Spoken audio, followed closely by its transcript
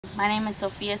My name is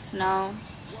Sofia Snow.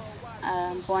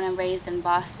 Born and raised in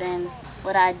Boston.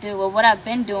 What I've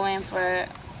been doing for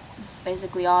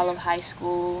basically all of high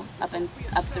school up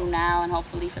through now, and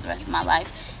hopefully for the rest of my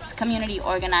life, is community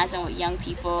organizing with young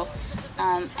people,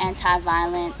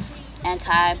 anti-violence,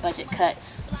 anti-budget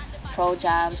cuts,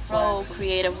 pro-jobs,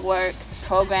 pro-creative work,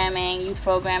 programming, youth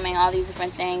programming, all these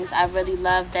different things. I really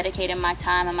love dedicating my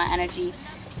time and my energy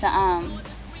to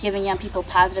giving young people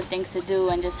positive things to do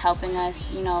and just helping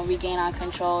us, regain our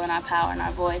control and our power and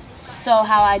our voice. So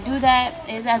how I do that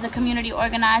is as a community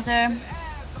organizer,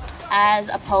 as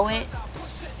a poet,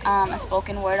 a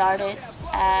spoken word artist,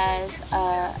 as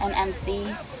an MC,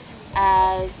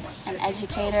 as an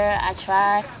educator.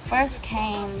 First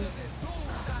came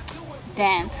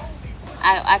dance.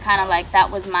 I kind of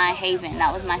that was my haven.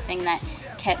 That was my thing that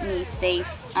kept me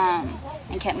safe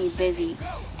and kept me busy,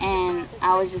 and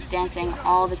I was just dancing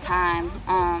all the time.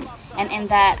 And in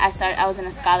that, I was in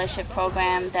a scholarship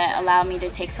program that allowed me to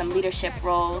take some leadership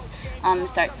roles,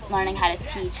 start learning how to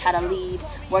teach, how to lead,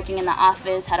 working in the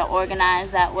office, how to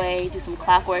organize that way, do some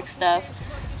clockwork stuff.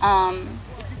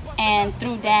 And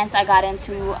through dance, I got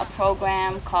into a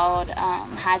program called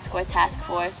Hyde Square Task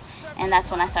Force, and that's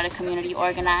when I started community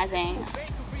organizing.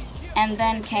 And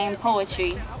then came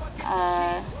poetry.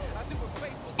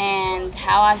 And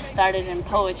how I started in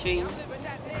poetry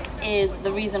is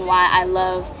the reason why I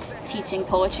love teaching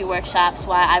poetry workshops,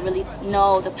 why I really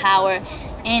know the power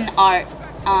in art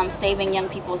saving young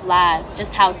people's lives,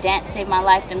 just how dance saved my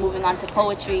life, then moving on to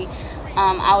poetry.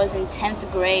 I was in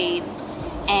 10th grade,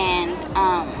 and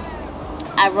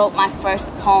I wrote my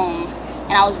first poem,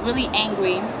 and I was really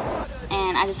angry,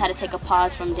 and I just had to take a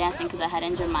pause from dancing because I had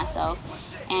injured myself.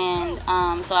 And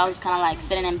so I was kind of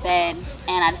sitting in bed,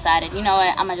 and I decided, you know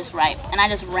what, I'm gonna just write. And I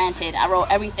just ranted. I wrote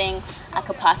everything I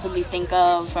could possibly think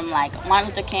of, from Martin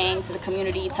Luther King to the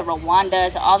community to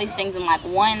Rwanda to all these things in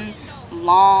one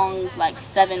long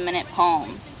 7-minute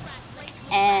poem.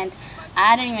 And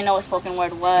I didn't even know what spoken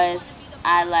word was.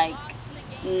 I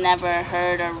never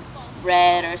heard or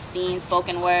read or seen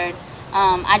spoken word.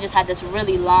 I just had this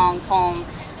really long poem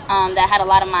that had a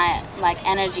lot of my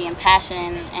energy and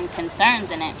passion and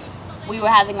concerns in it. We were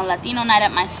having a Latino night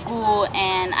at my school,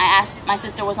 and I asked, my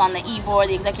sister was on the E-board,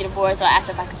 the executive board, so I asked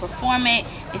her if I could perform it.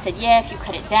 They said, yeah, if you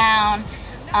cut it down.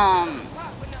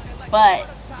 But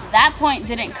that point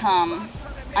didn't come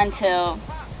until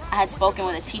I had spoken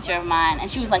with a teacher of mine, and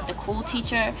she was the cool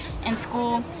teacher in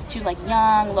school. She was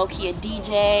young, low-key a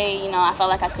DJ, I felt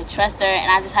like I could trust her,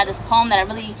 and I just had this poem that I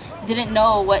really didn't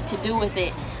know what to do with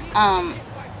it.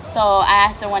 So I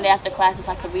asked her one day after class if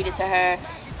I could read it to her,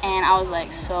 and I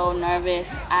was so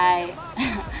nervous. I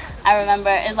remember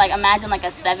it's imagine a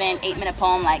 7-8 minute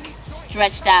poem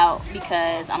stretched out,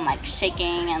 because I'm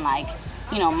shaking and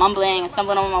mumbling and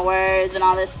stumbling over my words and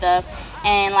all this stuff.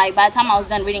 And by the time I was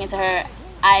done reading it to her,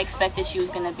 I expected she was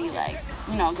gonna be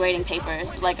grading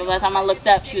papers. By the time I looked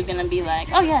up, she was gonna be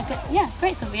oh yeah, good, yeah,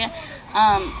 great, Sophia.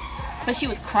 But she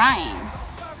was crying,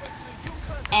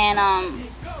 and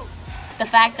the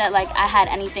fact that I had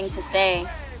anything to say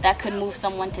that could move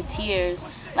someone to tears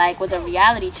was a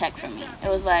reality check for me. It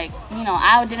was I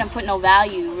didn't put no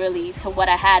value really to what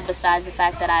I had besides the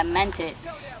fact that I meant it.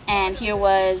 And here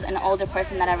was an older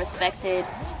person that I respected,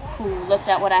 who looked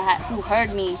at what I had, who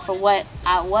heard me for what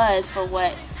I was, for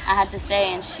what I had to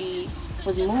say, and she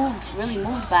was moved, really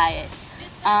moved by it.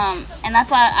 And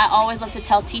that's why I always love to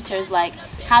tell teachers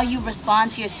how you respond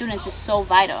to your students is so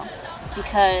vital,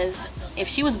 because if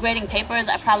she was grading papers,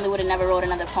 I probably would have never wrote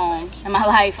another poem in my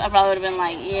life. I probably would have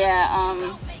been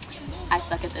yeah, I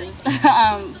suck at this.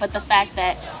 But the fact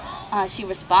that she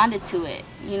responded to it,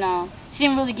 she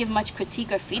didn't really give much critique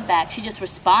or feedback. She just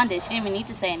responded. She didn't even need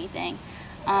to say anything.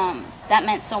 That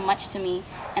meant so much to me,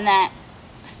 and that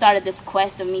started this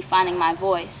quest of me finding my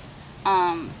voice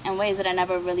in ways that I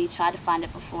never really tried to find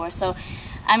it before. So,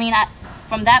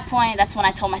 from that point, that's when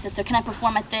I told my sister, can I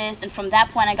perform at this? And from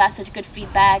that point, I got such good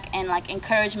feedback and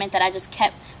encouragement that I just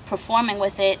kept performing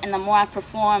with it. And the more I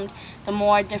performed, the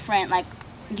more different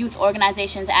youth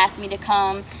organizations asked me to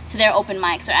come to their open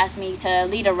mics or asked me to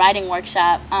lead a writing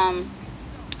workshop.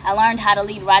 I learned how to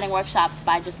lead writing workshops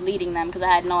by just leading them, because I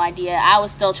had no idea. I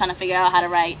was still trying to figure out how to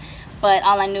write, but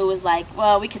all I knew was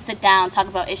well, we could sit down, talk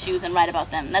about issues, and write about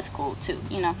them. That's cool too,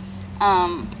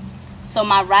 So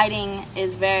my writing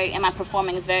and my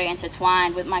performing is very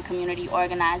intertwined with my community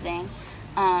organizing.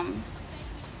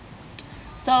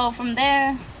 So from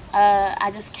there,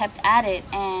 I just kept at it,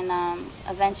 and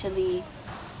eventually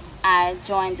I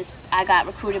got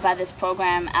recruited by this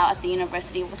program out at the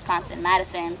University of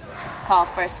Wisconsin-Madison called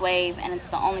First Wave, and it's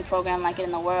the only program like it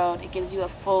in the world. It gives you a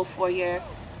full 4-year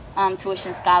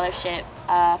tuition scholarship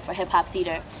for hip-hop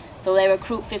theater. So they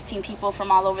recruit 15 people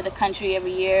from all over the country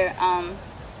every year,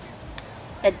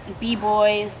 the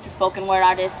b-boys to spoken word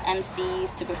artists,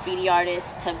 MCs to graffiti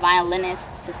artists to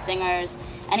violinists to singers,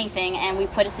 anything, and we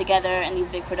put it together in these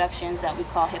big productions that we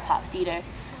call hip-hop theater.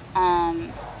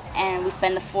 And we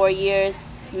spend the 4 years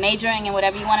majoring in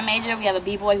whatever you want to major. We have a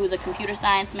b-boy who's a computer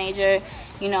science major,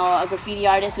 you know, a graffiti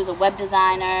artist who's a web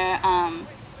designer,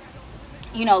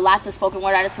 you know, lots of spoken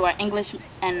word artists who are English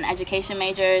and education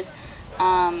majors.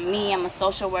 Me, I'm a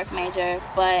social work major,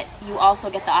 but you also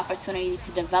get the opportunity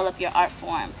to develop your art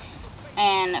form.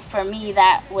 And for me,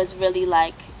 that was really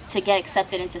like, to get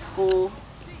accepted into school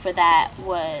for that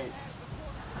was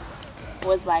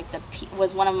like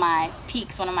was one of my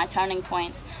peaks, one of my turning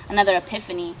points, another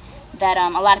epiphany that a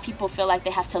lot of people feel like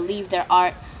they have to leave their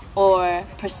art or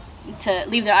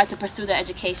to pursue their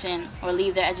education, or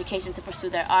leave their education to pursue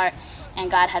their art. And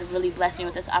God had really blessed me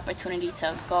with this opportunity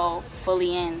to go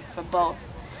fully in for both.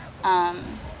 And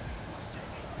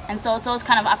so it's those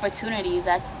kind of opportunities.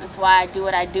 That's why I do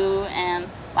what I do and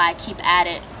why I keep at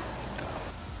it.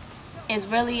 It's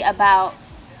really about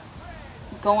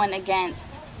going against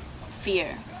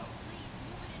fear.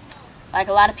 Like,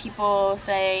 a lot of people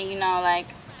say, you know, like,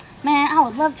 man, I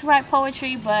would love to write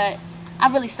poetry, but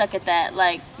I really suck at that,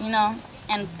 like, you know.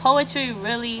 And poetry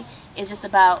really is just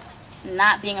about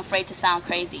not being afraid to sound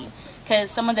crazy,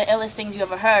 because some of the illest things you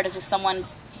ever heard are just someone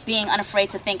being unafraid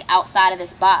to think outside of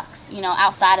this box, you know,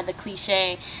 outside of the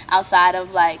cliche, outside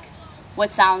of like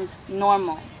what sounds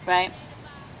normal, right?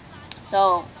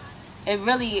 So it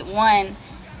really, one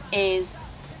is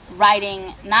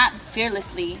writing not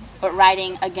fearlessly, but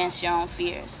writing against your own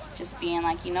fears, just being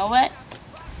like, you know what,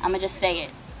 I'm gonna just say it.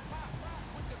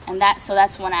 And so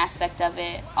that's one aspect of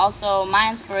it. Also, my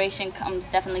inspiration comes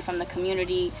definitely from the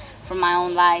community, from my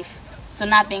own life. So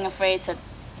not being afraid to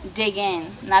dig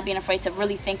in, not being afraid to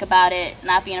really think about it,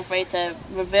 not being afraid to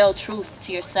reveal truth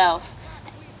to yourself,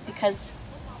 because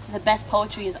the best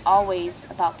poetry is always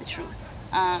about the truth.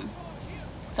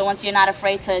 So once you're not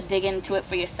afraid to dig into it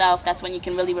for yourself, that's when you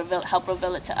can really help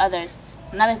reveal it to others.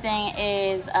 Another thing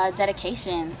is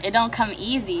dedication. It don't come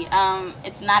easy.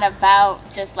 It's not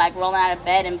about just like rolling out of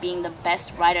bed and being the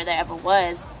best writer there ever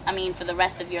was. I mean, for the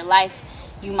rest of your life,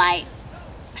 you might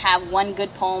have one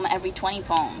good poem every 20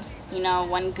 poems, you know,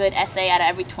 one good essay out of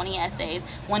every 20 essays,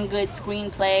 one good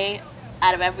screenplay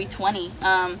out of every 20.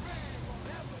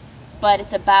 But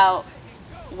it's about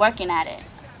working at it.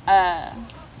 I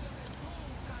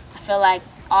feel like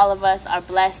all of us are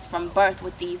blessed from birth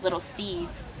with these little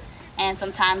seeds. And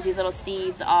sometimes these little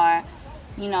seeds are,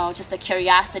 you know, just a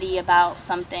curiosity about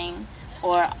something,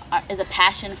 or is a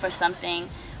passion for something,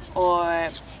 or,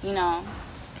 you know,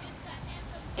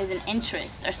 is an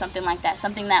interest or something like that.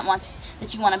 Something that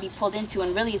you want to be pulled into,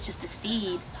 and really it's just a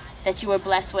seed that you were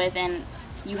blessed with, and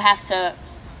you have to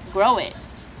grow it.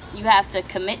 You have to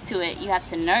commit to it. You have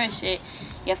to nourish it.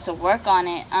 You have to work on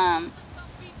it, and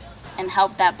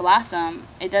help that blossom.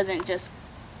 It doesn't just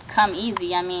come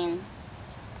easy. I mean,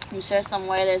 I'm sure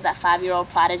somewhere there's that 5-year-old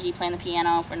prodigy playing the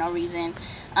piano for no reason.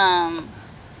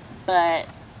 But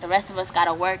the rest of us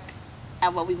gotta work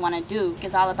at what we want to do.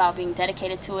 It's all about being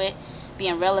dedicated to it,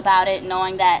 being real about it,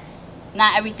 knowing that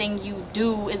not everything you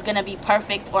do is gonna be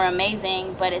perfect or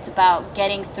amazing, but it's about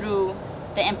getting through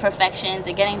the imperfections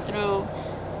and getting through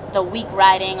the weak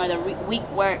writing or the weak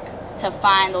work to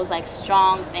find those like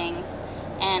strong things,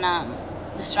 and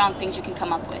the strong things you can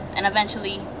come up with. And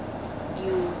eventually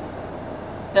you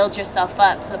build yourself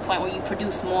up to the point where you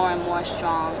produce more and more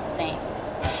strong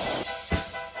things.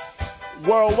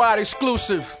 Worldwide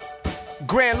exclusive,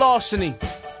 Grand Larceny,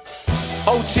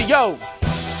 OTO,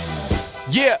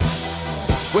 yeah,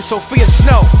 with Sofia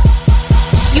Snow.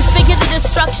 You figure the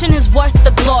destruction is worth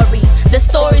the glory. The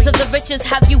stories of the riches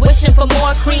have you wishing for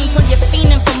more cream till you're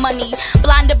fiending for money,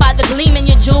 blinded by the gleam in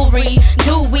your jewelry.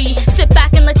 Do we sit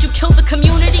back and let you kill the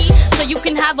community so you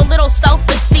can have a little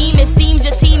self-esteem? It seems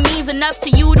your team means enough to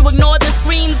you to ignore the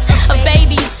screams of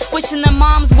babies wishing their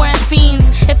moms weren't fiends.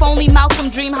 If only Malcolm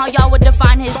dreamed how y'all would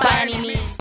define his by any means.